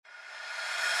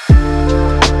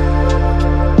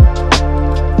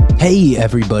Hey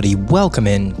everybody, welcome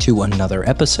in to another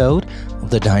episode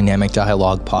of the Dynamic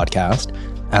Dialogue podcast.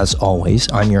 As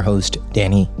always, I'm your host,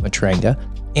 Danny Matranga,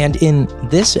 and in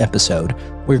this episode,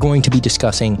 we're going to be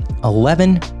discussing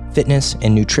 11 fitness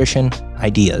and nutrition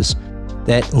ideas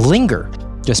that linger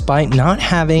despite not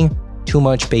having too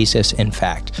much basis in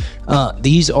fact.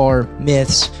 These are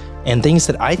myths and things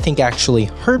that I think actually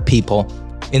hurt people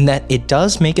in that it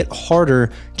does make it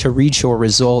harder to reach your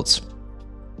results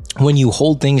when you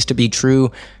hold things to be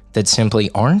true that simply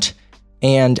aren't.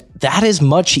 And that is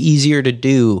much easier to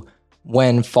do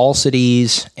when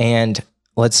falsities and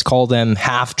let's call them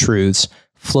half-truths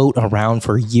float around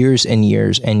for years and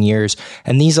years and years.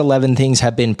 And these 11 things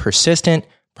have been persistent,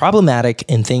 problematic,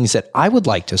 and things that I would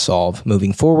like to solve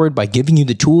moving forward by giving you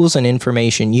the tools and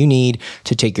information you need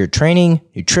to take your training,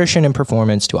 nutrition, and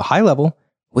performance to a high level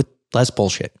with less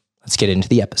bullshit. Let's get into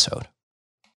the episode.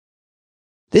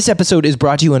 This episode is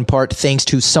brought to you in part thanks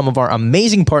to some of our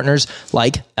amazing partners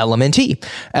like LMNT.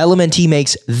 LMNT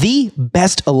makes the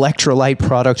best electrolyte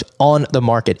product on the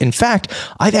market. In fact,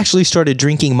 I've actually started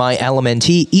drinking my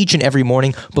LMNT each and every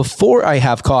morning before I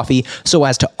have coffee so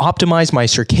as to optimize my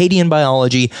circadian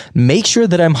biology, make sure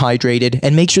that I'm hydrated,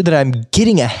 and make sure that I'm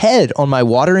getting ahead on my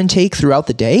water intake throughout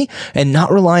the day and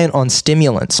not reliant on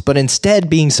stimulants, but instead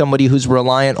being somebody who's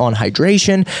reliant on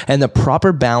hydration and the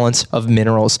proper balance of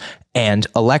minerals and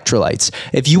electrolytes.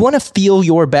 If you want to feel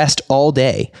your best all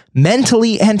day,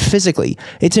 mentally and physically,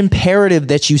 it's imperative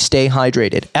that you stay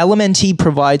hydrated. LMNT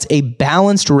provides a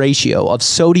balanced ratio of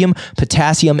sodium,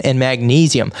 potassium, and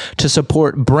magnesium to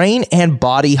support brain and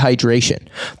body hydration.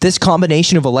 This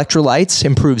combination of electrolytes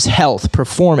improves health,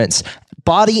 performance,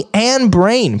 body and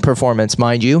brain performance,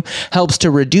 mind you, helps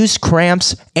to reduce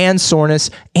cramps and soreness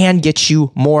and gets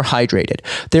you more hydrated.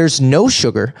 There's no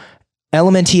sugar.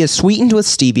 LMNT is sweetened with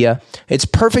stevia. It's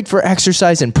perfect for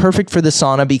exercise and perfect for the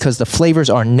sauna because the flavors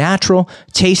are natural,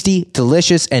 tasty,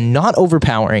 delicious, and not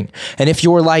overpowering. And if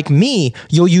you're like me,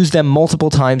 you'll use them multiple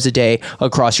times a day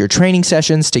across your training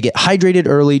sessions to get hydrated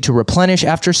early, to replenish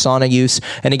after sauna use.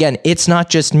 And again, it's not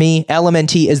just me.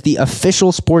 LMNT is the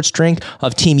official sports drink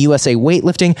of Team USA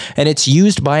Weightlifting, and it's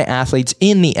used by athletes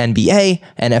in the NBA,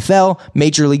 NFL,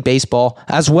 Major League Baseball,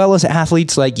 as well as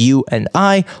athletes like you and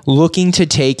I looking to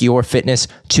take your fitness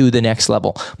to the next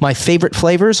level. My favorite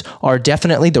flavors are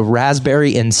definitely the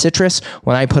raspberry and citrus.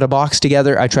 When I put a box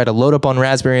together, I try to load up on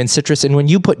raspberry and citrus. And when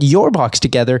you put your box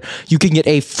together, you can get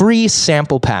a free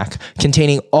sample pack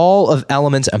containing all of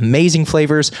Element's amazing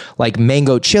flavors like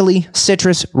mango chili,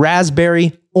 citrus,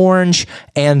 raspberry, orange,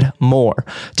 and more.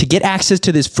 To get access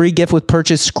to this free gift with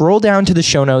purchase, scroll down to the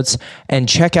show notes and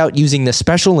check out using the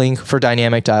special link for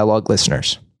Dynamic Dialogue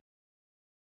listeners.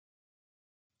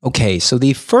 Okay, so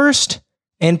the first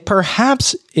and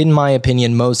perhaps, in my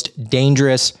opinion, most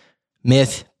dangerous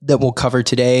myth that we'll cover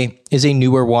today is a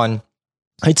newer one.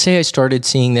 I'd say I started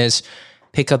seeing this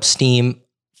pick up steam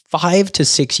 5 to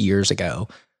 6 years ago.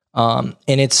 And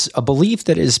it's a belief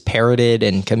that is parroted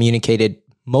and communicated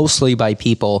mostly by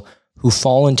people who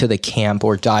fall into the camp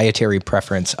or dietary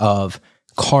preference of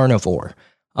carnivore.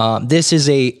 This is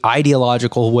a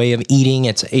ideological way of eating.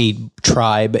 It's a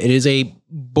tribe. It is a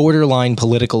borderline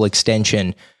political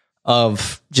extension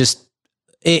of just,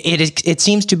 it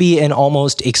seems to be an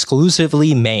almost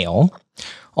exclusively male,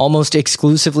 almost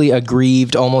exclusively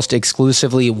aggrieved, almost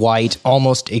exclusively white,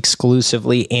 almost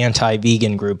exclusively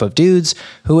anti-vegan group of dudes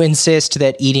who insist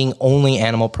that eating only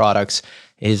animal products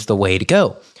is the way to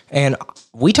go. And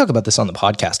we talk about this on the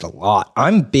podcast a lot.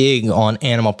 I'm big on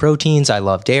animal proteins. I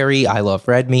love dairy. I love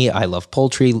red meat. I love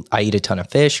poultry. I eat a ton of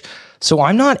fish. So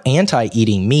I'm not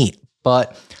anti-eating meat,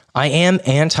 but I am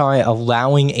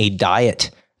anti-allowing a diet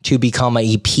to become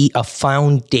a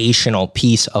foundational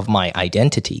piece of my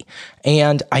identity.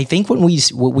 And I think what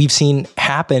we've seen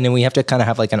happen, and we have to kind of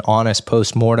have like an honest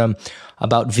post-mortem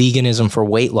about veganism for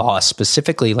weight loss,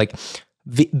 specifically like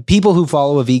people who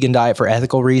follow a vegan diet for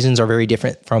ethical reasons are very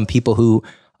different from people who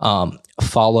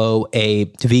follow a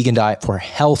vegan diet for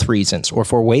health reasons or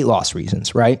for weight loss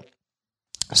reasons, right?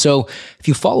 So if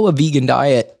you follow a vegan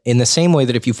diet in the same way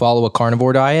that if you follow a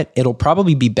carnivore diet, it'll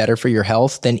probably be better for your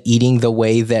health than eating the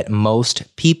way that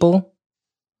most people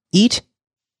eat.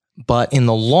 But in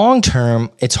the long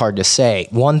term, it's hard to say.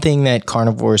 One thing that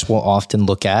carnivores will often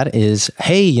look at is,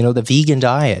 hey, you know, the vegan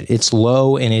diet, it's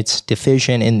low and it's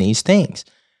deficient in these things.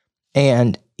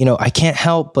 And, you know, I can't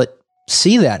help but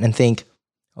see that and think,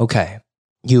 okay,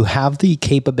 you have the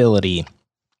capability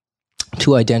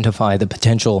to identify the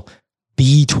potential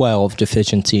B12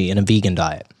 deficiency in a vegan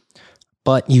diet,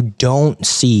 but you don't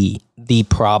see the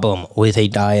problem with a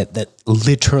diet that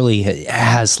literally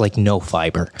has like no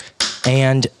fiber.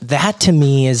 And that to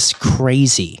me is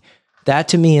crazy. That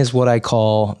to me is what I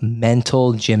call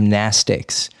mental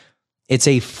gymnastics. It's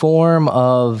a form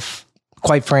of,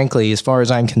 quite frankly, as far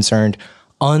as I'm concerned,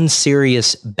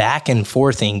 unserious back and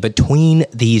forthing between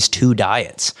these two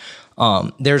diets.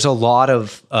 There's a lot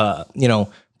of,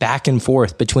 back and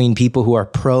forth between people who are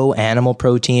pro animal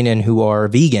protein and who are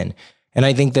vegan. And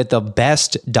I think that the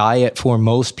best diet for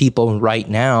most people right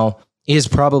now is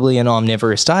probably an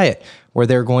omnivorous diet where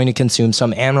they're going to consume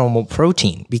some animal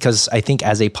protein, because I think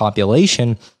as a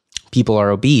population, people are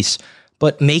obese.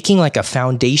 But making like a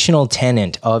foundational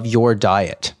tenet of your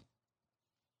diet,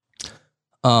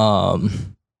 not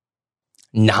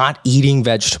eating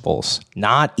vegetables,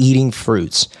 not eating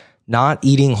fruits, not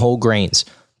eating whole grains,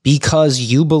 because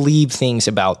you believe things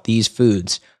about these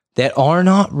foods that are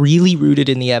not really rooted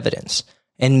in the evidence.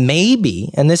 And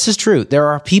maybe, and this is true, there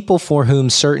are people for whom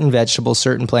certain vegetables,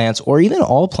 certain plants, or even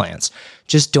all plants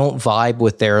just don't vibe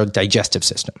with their digestive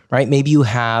system, right? Maybe you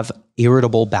have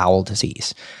irritable bowel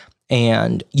disease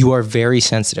and you are very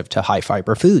sensitive to high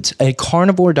fiber foods. A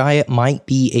carnivore diet might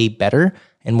be a better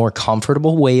and more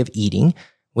comfortable way of eating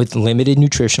with limited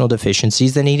nutritional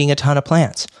deficiencies than eating a ton of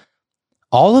plants.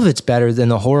 All of it's better than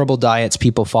the horrible diets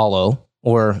people follow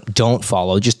or don't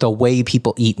follow, just the way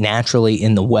people eat naturally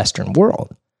in the Western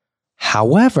world.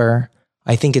 However,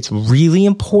 I think it's really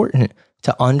important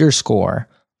to underscore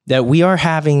that we are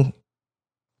having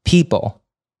people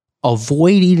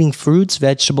avoid eating fruits,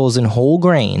 vegetables, and whole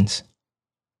grains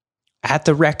at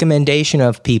the recommendation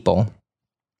of people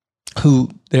who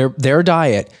their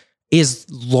diet is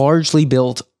largely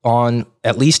built on,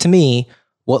 at least to me,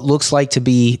 what looks like to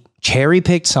be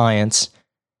cherry-picked science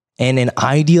and an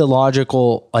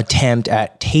ideological attempt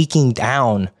at taking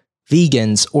down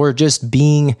vegans or just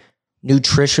being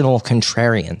nutritional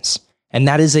contrarians. And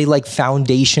that is a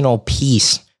foundational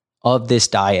piece of this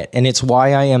diet. And it's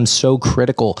why I am so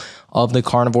critical of the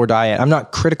carnivore diet. I'm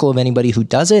not critical of anybody who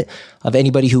does it, of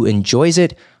anybody who enjoys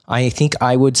it. I think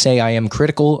I would say I am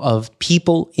critical of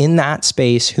people in that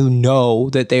space who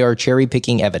know that they are cherry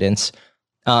picking evidence.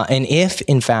 And if,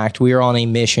 in fact, we are on a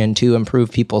mission to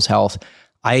improve people's health,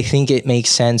 I think it makes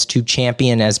sense to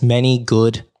champion as many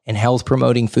good and health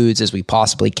promoting foods as we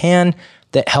possibly can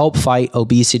that help fight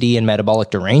obesity and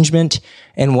metabolic derangement.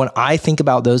 And when I think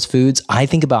about those foods, I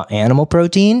think about animal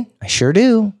protein. I sure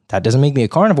do. That doesn't make me a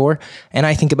carnivore. And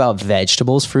I think about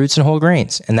vegetables, fruits, and whole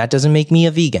grains. And that doesn't make me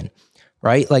a vegan,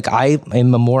 right? I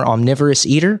am a more omnivorous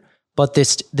eater, but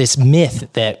this myth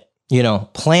that,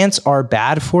 plants are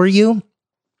bad for you,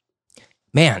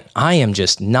 man, I am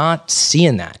just not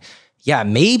seeing that. Yeah,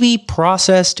 maybe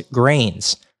processed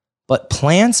grains, but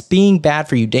plants being bad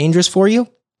for you, dangerous for you,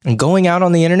 and going out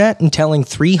on the internet and telling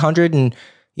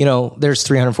there's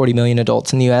 340 million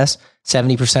adults in the US,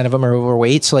 70% of them are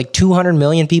overweight. So 200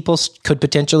 million people could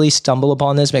potentially stumble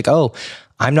upon this,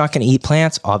 I'm not going to eat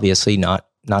plants. Obviously not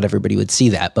everybody would see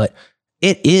that, but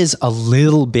it is a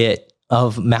little bit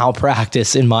of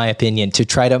malpractice, in my opinion, to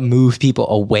try to move people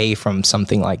away from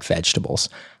something like vegetables.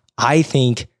 I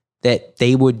think that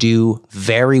they would do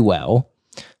very well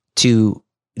to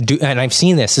do, and I've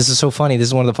seen this. This is so funny. This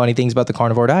is one of the funny things about the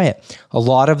carnivore diet. A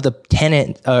lot of the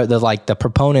the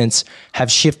proponents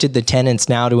have shifted the tenets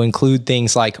now to include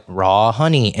things like raw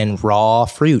honey and raw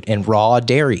fruit and raw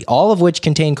dairy, all of which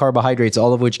contain carbohydrates,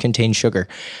 all of which contain sugar.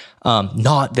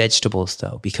 Not vegetables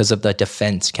though, because of the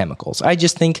defense chemicals. I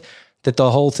just think that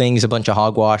the whole thing is a bunch of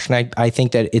hogwash, and I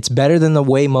think that it's better than the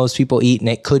way most people eat, and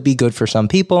it could be good for some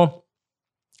people.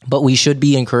 But we should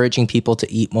be encouraging people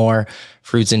to eat more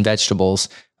fruits and vegetables,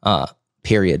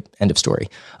 period. End of story.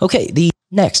 Okay, the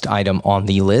next item on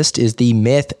the list is the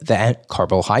myth that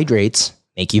carbohydrates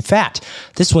make you fat.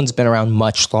 This one's been around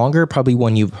much longer, probably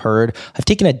one you've heard. I've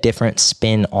taken a different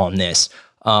spin on this.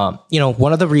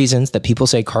 One of the reasons that people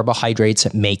say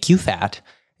carbohydrates make you fat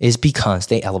is because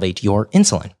they elevate your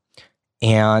insulin.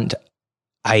 And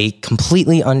I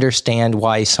completely understand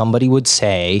why somebody would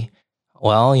say,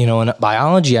 well, in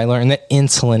biology, I learned that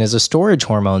insulin is a storage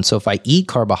hormone. So if I eat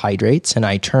carbohydrates and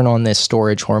I turn on this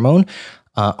storage hormone,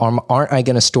 aren't I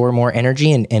going to store more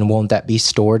energy and won't that be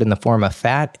stored in the form of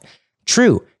fat?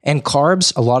 True. And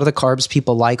carbs, a lot of the carbs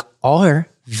people like are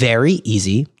very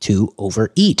easy to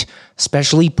overeat,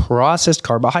 especially processed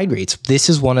carbohydrates. This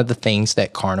is one of the things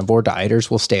that carnivore dieters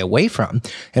will stay away from,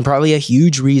 and probably a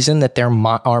huge reason that there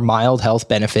are mild health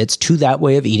benefits to that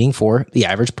way of eating for the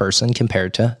average person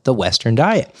compared to the Western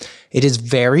diet. It is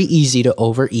very easy to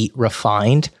overeat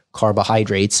refined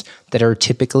carbohydrates that are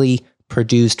typically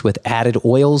produced with added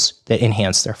oils that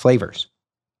enhance their flavors.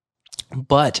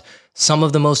 But some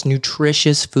of the most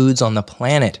nutritious foods on the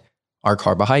planet are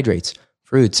carbohydrates.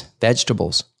 fruits,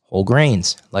 vegetables, whole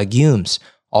grains, legumes.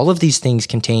 All of these things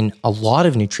contain a lot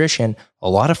of nutrition, a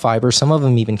lot of fiber. Some of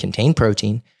them even contain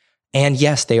protein. And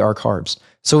yes, they are carbs.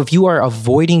 So if you are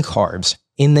avoiding carbs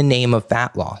in the name of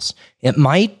fat loss, it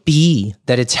might be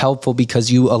that it's helpful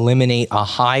because you eliminate a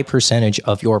high percentage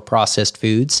of your processed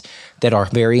foods that are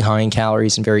very high in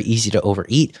calories and very easy to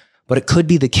overeat. But it could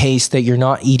be the case that you're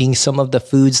not eating some of the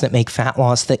foods that make fat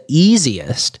loss the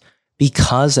easiest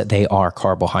because they are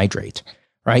carbohydrate,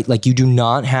 right? Like you do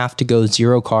not have to go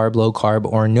zero carb, low carb,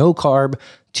 or no carb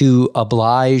to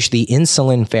oblige the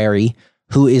insulin fairy,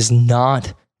 who is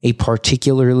not a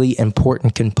particularly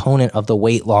important component of the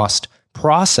weight loss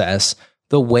process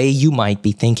the way you might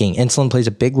be thinking. Insulin plays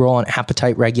a big role in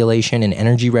appetite regulation and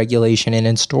energy regulation and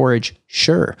in storage,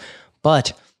 sure.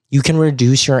 But you can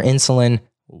reduce your insulin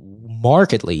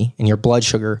markedly and your blood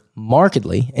sugar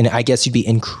markedly, and I guess you'd be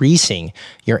increasing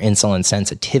your insulin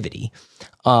sensitivity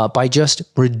by just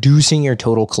reducing your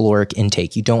total caloric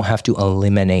intake. You don't have to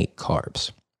eliminate carbs.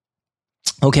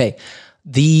 Okay,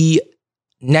 the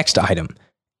next item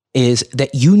is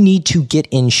that you need to get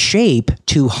in shape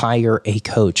to hire a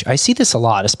coach. I see this a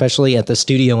lot, especially at the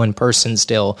studio in person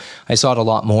still. I saw it a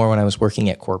lot more when I was working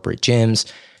at corporate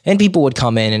gyms, and people would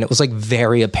come in and it was like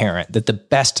very apparent that the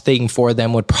best thing for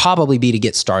them would probably be to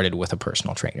get started with a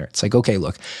personal trainer. It's like, okay,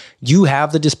 look, you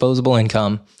have the disposable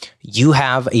income, you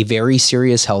have a very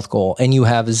serious health goal, and you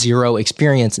have zero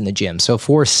experience in the gym. So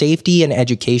for safety and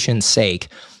education's sake,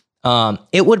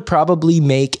 it would probably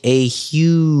make a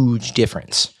huge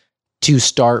difference to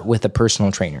start with a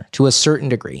personal trainer to a certain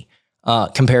degree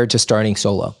compared to starting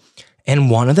solo. And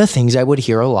one of the things I would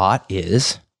hear a lot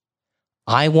is,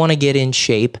 I want to get in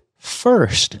shape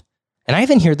first. And I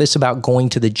even hear this about going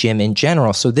to the gym in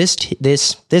general. So this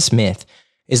myth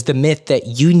is the myth that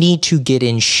you need to get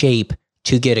in shape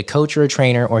to get a coach or a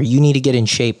trainer, or you need to get in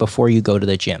shape before you go to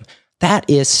the gym. That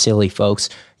is silly, folks.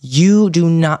 You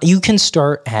can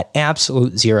start at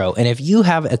absolute zero. And if you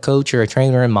have a coach or a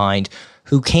trainer in mind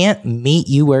who can't meet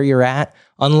you where you're at,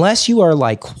 unless you are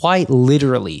like quite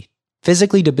literally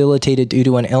physically debilitated due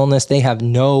to an illness they have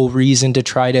no reason to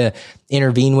try to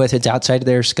intervene with, it's outside of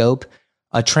their scope,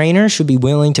 a trainer should be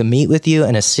willing to meet with you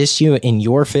and assist you in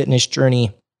your fitness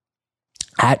journey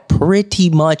at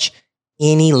pretty much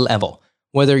any level.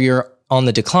 Whether you're on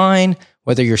the decline,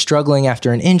 whether you're struggling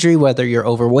after an injury, whether you're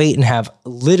overweight and have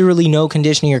literally no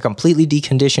conditioning, you're completely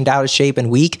deconditioned, out of shape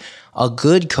and weak, a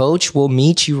good coach will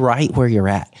meet you right where you're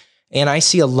at. And I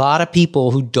see a lot of people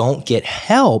who don't get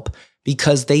help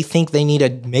because they think they need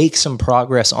to make some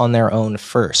progress on their own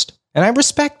first. And I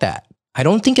respect that. I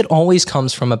don't think it always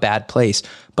comes from a bad place,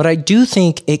 but I do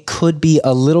think it could be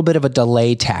a little bit of a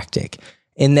delay tactic,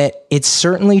 in that it's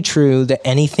certainly true that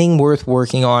anything worth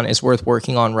working on is worth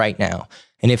working on right now.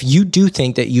 And if you do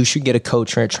think that you should get a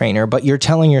coach or a trainer, but you're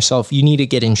telling yourself you need to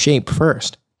get in shape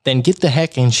first, then get the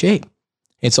heck in shape.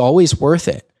 It's always worth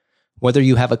it, whether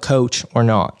you have a coach or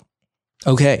not.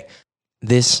 Okay,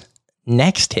 this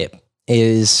next tip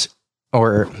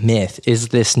myth is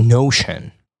this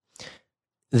notion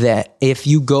that if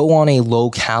you go on a low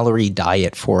calorie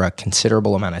diet for a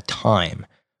considerable amount of time,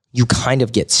 you kind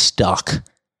of get stuck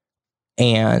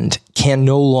and can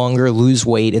no longer lose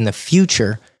weight in the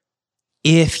future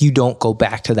if you don't go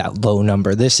back to that low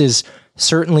number. This is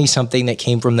certainly something that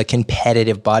came from the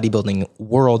competitive bodybuilding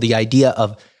world, the idea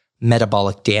of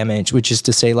metabolic damage, which is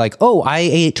to say like, oh, I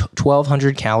ate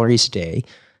 1,200 calories a day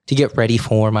to get ready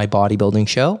for my bodybuilding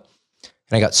show.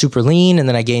 And I got super lean, and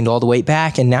then I gained all the weight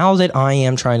back. And now that I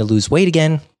am trying to lose weight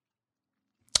again,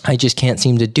 I just can't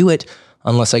seem to do it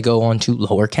unless I go on to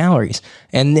lower calories.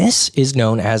 And this is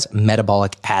known as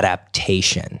metabolic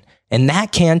adaptation. And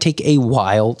that can take a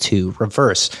while to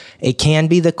reverse. It can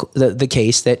be the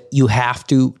case that you have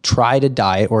to try to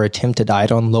diet or attempt to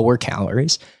diet on lower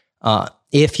calories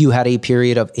if you had a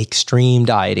period of extreme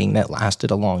dieting that lasted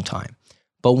a long time.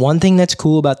 But one thing that's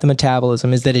cool about the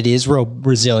metabolism is that it is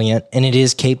resilient and it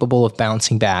is capable of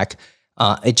bouncing back.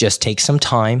 It just takes some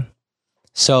time.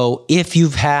 So if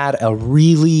you've had a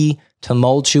really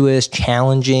tumultuous,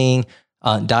 challenging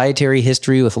dietary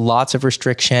history with lots of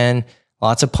restriction,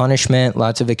 lots of punishment,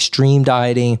 lots of extreme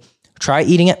dieting, try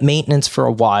eating at maintenance for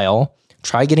a while.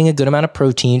 Try getting a good amount of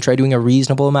protein. Try doing a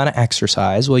reasonable amount of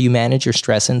exercise while you manage your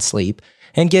stress and sleep,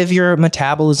 and give your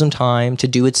metabolism time to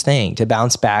do its thing, to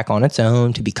bounce back on its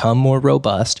own, to become more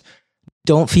robust.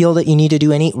 Don't feel that you need to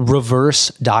do any reverse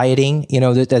dieting. You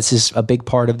know, that's just a big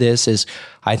part of this is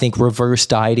I think reverse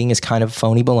dieting is kind of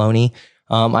phony baloney.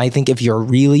 I think if you're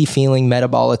really feeling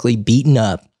metabolically beaten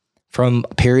up from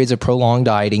periods of prolonged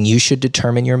dieting, you should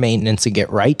determine your maintenance and get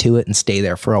right to it and stay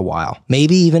there for a while.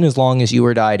 Maybe even as long as you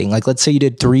were dieting. Like, let's say you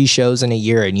did 3 shows in a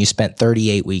year and you spent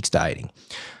 38 weeks dieting.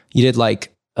 You did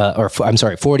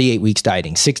 48 weeks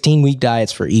dieting, 16-week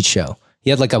diets for each show.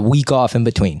 You had like a week off in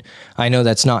between. I know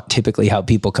that's not typically how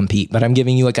people compete, but I'm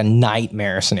giving you like a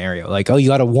nightmare scenario. Like, oh, you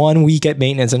got a 1 week at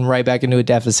maintenance and right back into a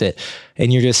deficit,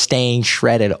 and you're just staying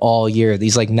shredded all year.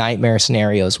 These like nightmare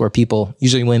scenarios where people,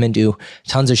 usually women, do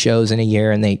tons of shows in a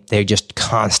year and they're just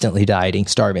constantly dieting,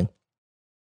 starving.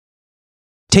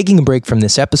 Taking a break from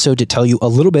this episode to tell you a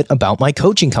little bit about my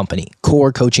coaching company,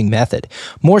 Core Coaching Method.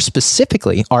 More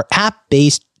specifically, our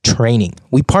app-based training.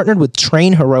 We partnered with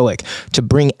Train Heroic to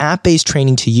bring app-based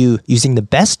training to you using the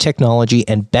best technology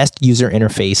and best user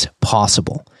interface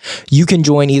possible. You can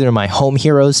join either my Home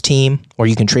Heroes team, or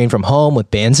you can train from home with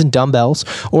bands and dumbbells,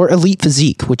 or Elite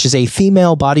Physique, which is a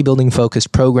female bodybuilding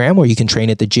focused program where you can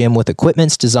train at the gym with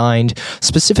equipments designed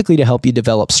specifically to help you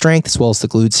develop strength as well as the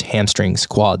glutes, hamstrings,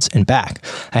 quads, and back.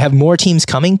 I have more teams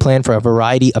coming, planned for a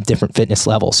variety of different fitness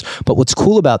levels. But what's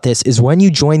cool about this is when you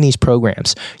join these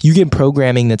programs, you get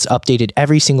programming that's updated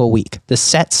every single week, the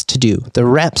sets to do, the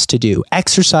reps to do,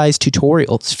 exercise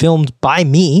tutorials filmed by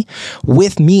me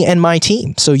with me and my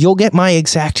team. So you'll get my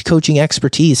exact coaching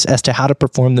expertise as to how to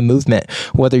perform the movement,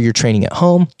 whether you're training at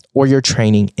home or you're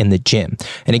training in the gym.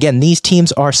 And again, these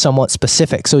teams are somewhat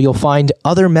specific, so you'll find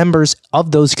other members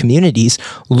of those communities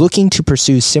looking to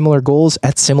pursue similar goals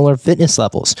at similar fitness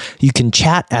levels. You can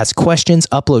chat, ask questions,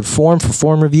 upload form for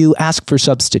form review, ask for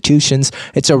substitutions.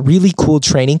 It's a really cool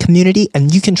training community,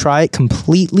 and you can try it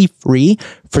completely free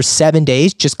for 7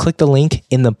 days. Just click the link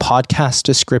in the podcast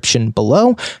description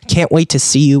below. Can't wait to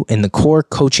see you in the Core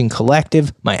Coaching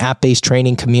Collective, my app-based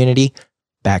training community.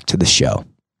 Back to the show.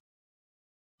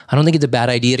 I don't think it's a bad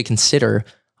idea to consider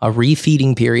a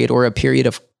refeeding period or a period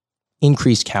of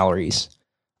increased calories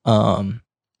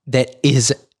that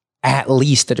is at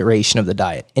least the duration of the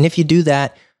diet. And if you do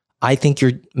that, I think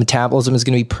your metabolism is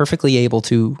going to be perfectly able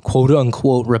to quote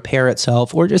unquote repair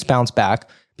itself or just bounce back,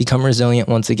 become resilient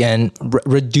once again,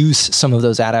 reduce some of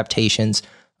those adaptations,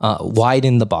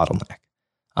 widen the bottleneck.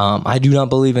 I do not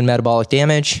believe in metabolic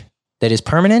damage that is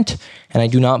permanent, and I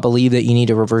do not believe that you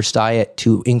need a reverse diet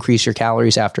to increase your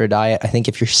calories after a diet. I think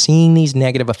if you're seeing these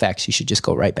negative effects, you should just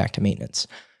go right back to maintenance.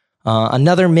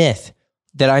 Another myth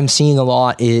that I'm seeing a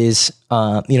lot is,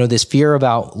 this fear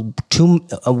about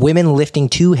women lifting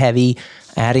too heavy,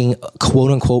 adding quote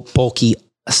unquote bulky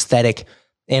aesthetic.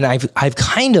 And I've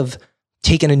kind of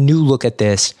taken a new look at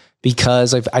this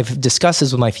because I've discussed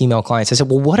this with my female clients. I said,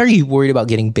 well, what are you worried about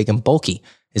getting big and bulky?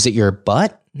 Is it your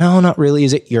butt? No, not really.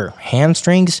 Is it your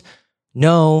hamstrings?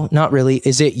 No, not really.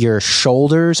 Is it your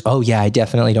shoulders? Oh yeah, I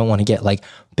definitely don't want to get like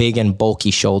big and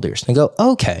bulky shoulders. And I go,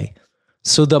 okay.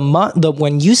 So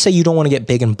when you say you don't want to get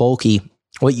big and bulky,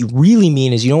 what you really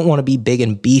mean is you don't want to be big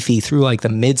and beefy through like the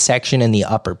midsection and the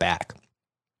upper back.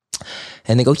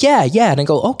 And they go, yeah. And I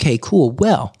go, okay, cool.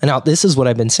 Well, and now this is what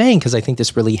I've been saying because I think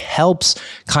this really helps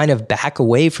kind of back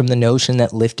away from the notion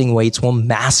that lifting weights will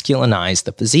masculinize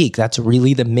the physique. That's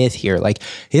really the myth here. Like,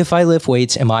 if I lift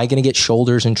weights, am I going to get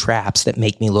shoulders and traps that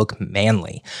make me look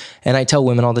manly? And I tell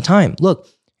women all the time, look,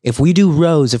 if we do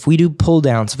rows, if we do pull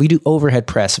downs, if we do overhead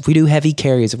press, if we do heavy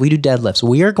carries, if we do deadlifts,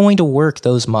 we are going to work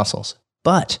those muscles.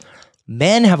 But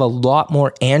men have a lot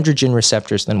more androgen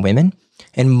receptors than women,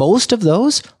 and most of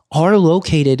those are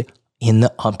located in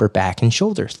the upper back and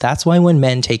shoulders. That's why when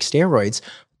men take steroids,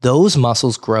 those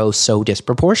muscles grow so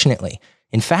disproportionately.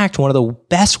 In fact, one of the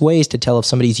best ways to tell if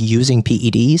somebody's using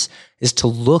PEDs is to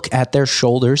look at their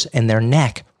shoulders and their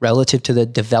neck relative to the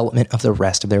development of the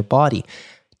rest of their body.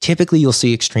 Typically, you'll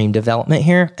see extreme development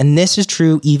here, and this is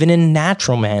true even in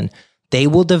natural men. They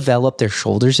will develop their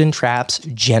shoulders and traps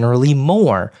generally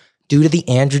more due to the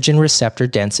androgen receptor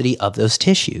density of those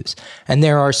tissues. And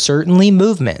there are certainly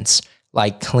movements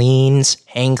like cleans,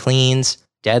 hang cleans,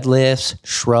 deadlifts,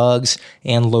 shrugs,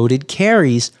 and loaded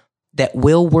carries that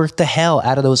will work the hell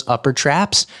out of those upper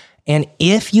traps. And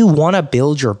if you want to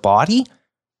build your body,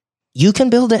 you can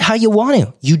build it how you want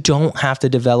to. You don't have to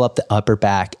develop the upper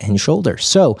back and shoulders.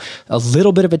 So a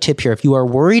little bit of a tip here. If you are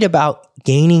worried about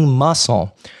gaining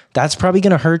muscle, that's probably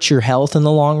going to hurt your health in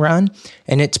the long run.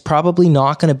 And it's probably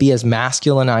not going to be as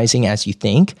masculinizing as you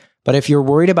think. But if you're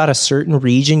worried about a certain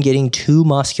region getting too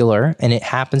muscular and it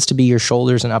happens to be your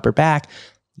shoulders and upper back,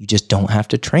 you just don't have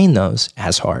to train those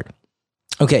as hard.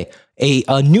 Okay,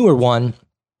 a newer one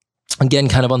again,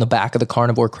 kind of on the back of the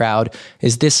carnivore crowd,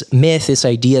 is this myth, this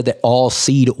idea that all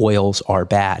seed oils are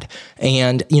bad.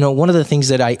 And, one of the things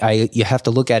that you have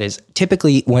to look at is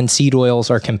typically when seed oils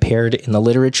are compared in the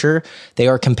literature, they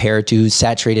are compared to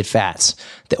saturated fats,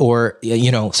 or,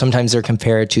 sometimes they're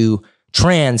compared to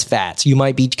trans fats. You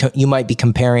might be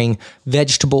comparing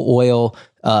vegetable oil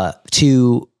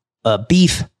to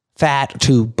beef fat,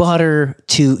 to butter,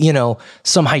 to,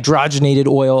 some hydrogenated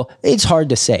oil. It's hard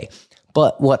to say.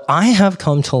 But what I have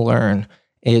come to learn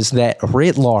is that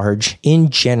writ large, in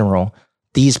general,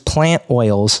 these plant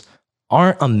oils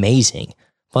aren't amazing,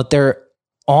 but they're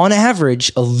on average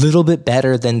a little bit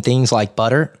better than things like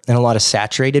butter and a lot of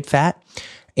saturated fat.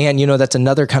 And, that's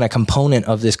another kind of component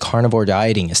of this carnivore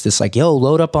dieting. It's this like,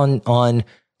 load up on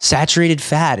saturated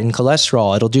fat and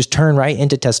cholesterol. It'll just turn right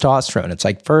into testosterone. It's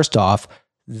like, first off,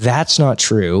 that's not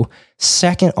true.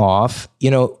 Second off,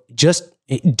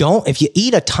 if you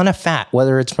eat a ton of fat,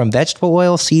 whether it's from vegetable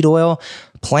oil, seed oil,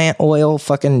 plant oil,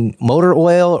 fucking motor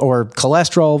oil, or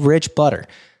cholesterol rich butter,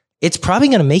 it's probably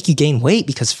going to make you gain weight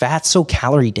because fat's so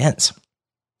calorie dense.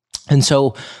 And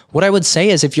so what I would say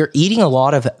is if you're eating a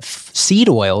lot of seed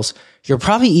oils, you're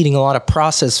probably eating a lot of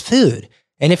processed food.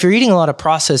 And if you're eating a lot of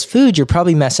processed food, you're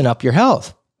probably messing up your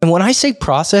health. And when I say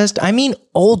processed, I mean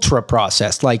ultra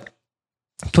processed, like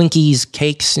Twinkies,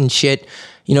 cakes, and shit.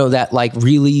 That like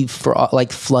really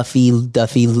like fluffy,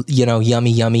 duffy,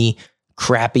 yummy,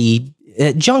 crappy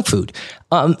junk food.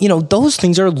 Those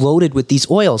things are loaded with these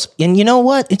oils. And you know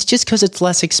what? It's just because it's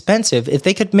less expensive. If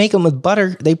they could make them with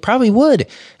butter, they probably would.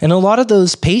 And a lot of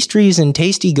those pastries and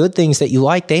tasty good things that you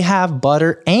like, they have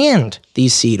butter and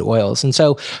these seed oils. And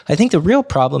so I think the real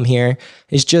problem here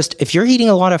is just if you're eating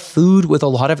a lot of food with a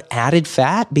lot of added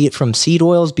fat, be it from seed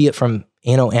oils, be it from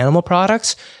animal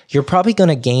products, you're probably going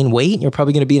to gain weight. And you're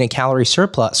probably going to be in a calorie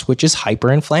surplus, which is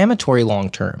hyper-inflammatory long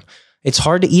term. It's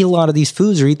hard to eat a lot of these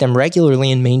foods or eat them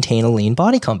regularly and maintain a lean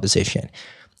body composition.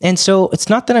 And so it's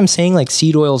not that I'm saying like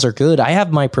seed oils are good. I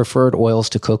have my preferred oils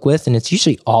to cook with, and it's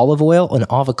usually olive oil and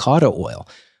avocado oil.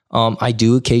 I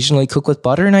do occasionally cook with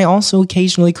butter, and I also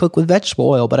occasionally cook with vegetable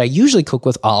oil, but I usually cook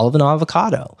with olive and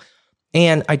avocado.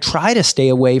 And I try to stay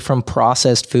away from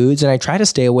processed foods, and I try to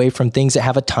stay away from things that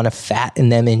have a ton of fat in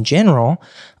them in general,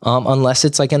 unless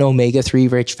it's like an omega-3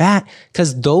 rich fat,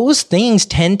 because those things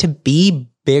tend to be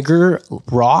bigger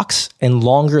rocks and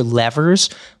longer levers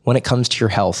when it comes to your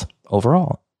health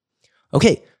overall.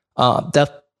 Okay,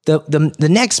 the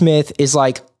next myth is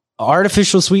like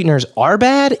artificial sweeteners are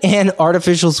bad and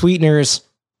artificial sweeteners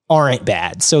aren't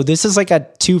bad. So this is like a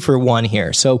 2-for-1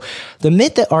 here. So the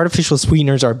myth that artificial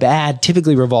sweeteners are bad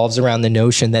typically revolves around the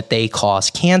notion that they cause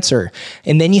cancer.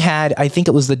 And then you had, I think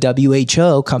it was the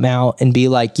WHO come out and be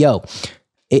like,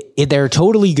 they're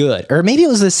totally good. Or maybe it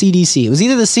was the CDC. It was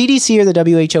either the CDC or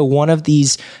the WHO. One of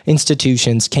these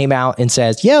institutions came out and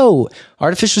says,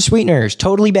 artificial sweeteners,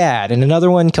 totally bad. And another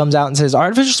one comes out and says,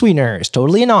 artificial sweeteners,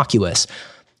 totally innocuous.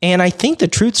 And I think the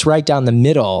truth's right down the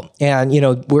middle. And,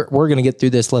 we're going to get through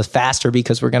this less faster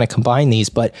because we're going to combine these.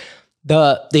 But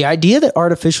the idea that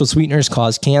artificial sweeteners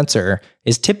cause cancer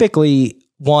is typically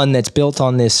one that's built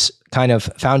on this kind of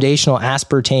foundational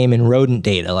aspartame and rodent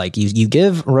data. Like you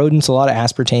give rodents a lot of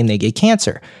aspartame, they get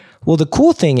cancer. Well, the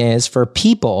cool thing is for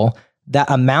people,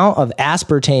 that amount of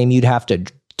aspartame you'd have to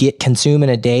consume in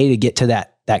a day to get to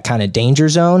that kind of danger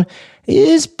zone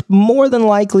is more than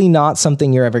likely not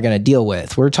something you're ever going to deal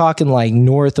with. We're talking like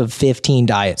north of 15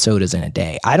 diet sodas in a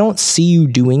day. I don't see you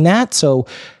doing that. So,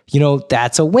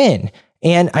 that's a win.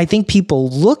 And I think people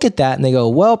look at that and they go,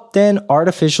 well, then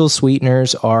artificial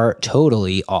sweeteners are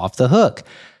totally off the hook.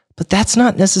 But that's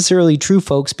not necessarily true,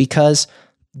 folks, because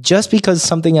just because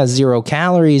something has 0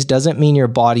 calories doesn't mean your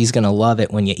body's going to love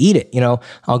it when you eat it.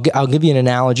 I'll give you an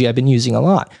analogy I've been using a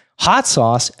lot. A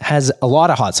lot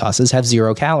of hot sauces have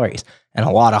 0 calories, and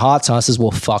a lot of hot sauces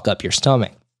will fuck up your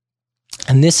stomach.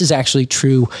 And this is actually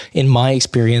true in my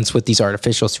experience with these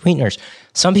artificial sweeteners.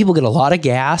 Some people get a lot of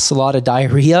gas, a lot of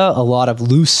diarrhea, a lot of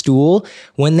loose stool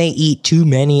when they eat too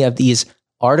many of these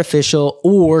artificial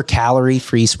or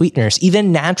calorie-free sweeteners.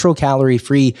 Even natural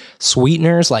calorie-free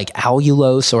sweeteners like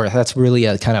allulose, or that's really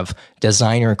a kind of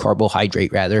designer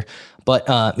carbohydrate rather. But,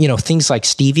 things like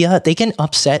stevia, they can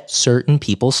upset certain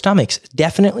people's stomachs.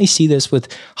 Definitely see this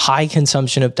with high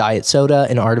consumption of diet soda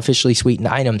and artificially sweetened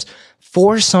items.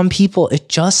 For some people, it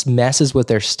just messes with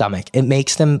their stomach. It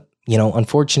makes them,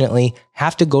 unfortunately,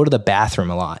 have to go to the bathroom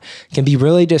a lot. It can be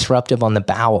really disruptive on the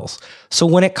bowels. So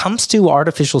when it comes to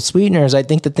artificial sweeteners, I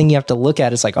think the thing you have to look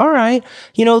at is like, all right,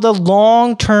 the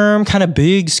long-term kind of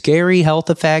big, scary health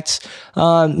effects,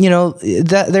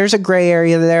 there's a gray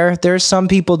area there. There's some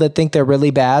people that think they're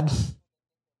really bad.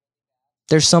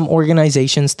 There's some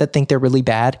organizations that think they're really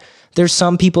bad. There's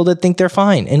some people that think they're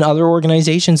fine, and other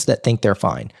organizations that think they're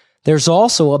fine. There's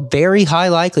also a very high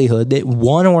likelihood that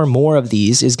one or more of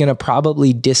these is going to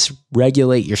probably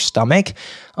dysregulate your stomach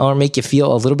or make you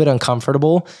feel a little bit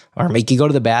uncomfortable or make you go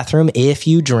to the bathroom if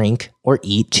you drink or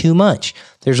eat too much.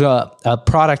 There's a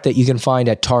product that you can find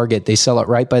at Target. They sell it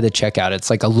right by the checkout. It's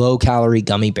like a low-calorie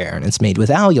gummy bear, and it's made with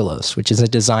allulose, which is a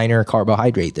designer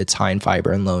carbohydrate that's high in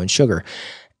fiber and low in sugar.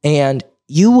 And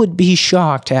you would be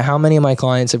shocked at how many of my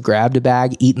clients have grabbed a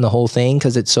bag, eaten the whole thing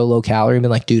because it's so low calorie, and been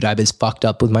like, dude, I've been fucked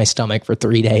up with my stomach for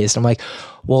 3 days. And I'm like,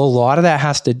 well, a lot of that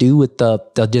has to do with the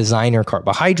designer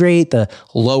carbohydrate, the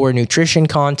lower nutrition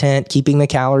content, keeping the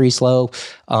calories low,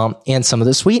 and some of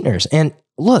the sweeteners. And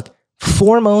look,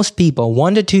 for most people,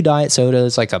 1 to 2 diet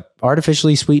sodas, like a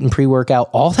artificially sweetened pre-workout,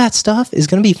 all that stuff is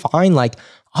going to be fine like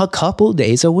a couple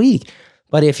days a week.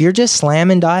 But if you're just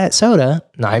slamming diet soda,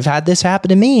 and I've had this happen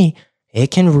to me, it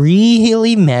can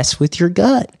really mess with your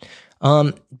gut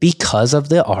because of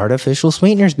the artificial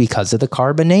sweeteners, because of the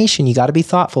carbonation. You got to be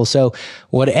thoughtful. So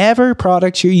whatever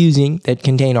products you're using that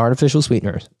contain artificial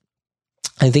sweeteners,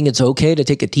 I think it's okay to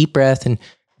take a deep breath and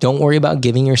don't worry about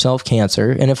giving yourself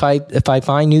cancer. And if I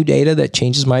find new data that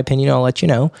changes my opinion, I'll let you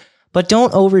know. But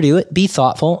don't overdo it. Be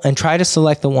thoughtful and try to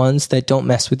select the ones that don't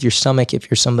mess with your stomach if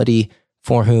you're somebody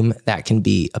for whom that can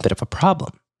be a bit of a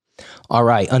problem. All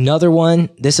right, another one,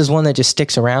 this is one that just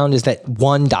sticks around, is that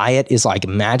one diet is like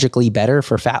magically better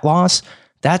for fat loss.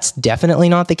 That's definitely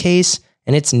not the case,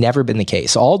 and it's never been the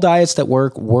case. All diets that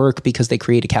work because they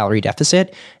create a calorie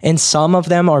deficit, and some of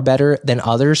them are better than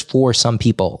others for some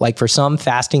people. Like for some,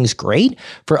 fasting's great.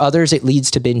 For others, it leads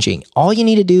to binging. All you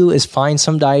need to do is find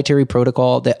some dietary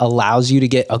protocol that allows you to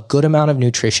get a good amount of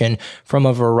nutrition from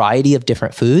a variety of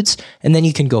different foods, and then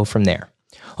you can go from there.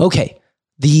 Okay,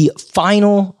 the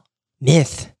final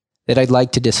myth that I'd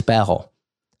like to dispel,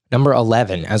 number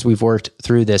 11, as we've worked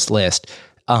through this list,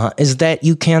 is that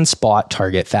you can spot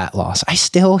target fat loss. I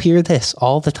still hear this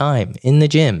all the time in the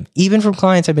gym, even from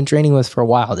clients I've been training with for a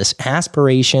while, this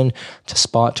aspiration to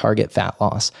spot target fat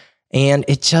loss. And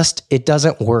it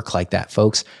doesn't work like that,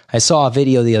 folks. I saw a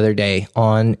video the other day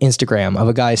on Instagram of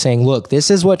a guy saying, look,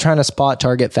 this is what trying to spot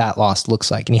target fat loss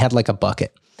looks like. And he had like a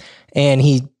bucket, and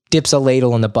he dips a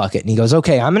ladle in the bucket, and he goes,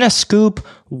 okay, I'm going to scoop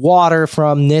water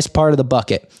from this part of the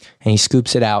bucket. And he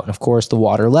scoops it out, and of course the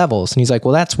water levels. And he's like,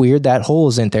 well, that's weird. That hole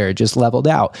isn't there. It just leveled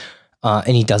out.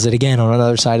 And he does it again on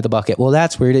another side of the bucket. Well,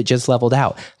 that's weird. It just leveled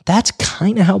out. That's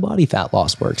kind of how body fat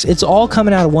loss works. It's all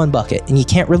coming out of one bucket, and you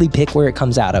can't really pick where it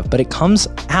comes out of, but it comes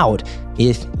out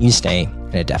if you stay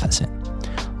in a deficit.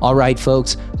 All right,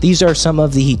 folks, these are some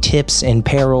of the tips and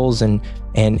perils and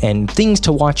things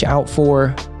to watch out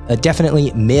for.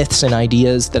 Definitely myths and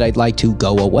ideas that I'd like to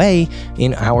go away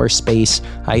in our space.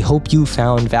 I hope you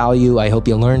found value. I hope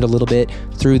you learned a little bit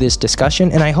through this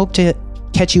discussion, and I hope to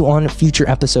catch you on future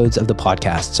episodes of the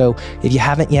podcast. So if you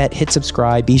haven't yet, hit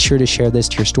subscribe. Be sure to share this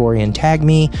to your story and tag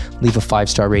me. Leave a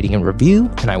 5-star rating and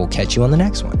review, and I will catch you on the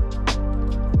next one.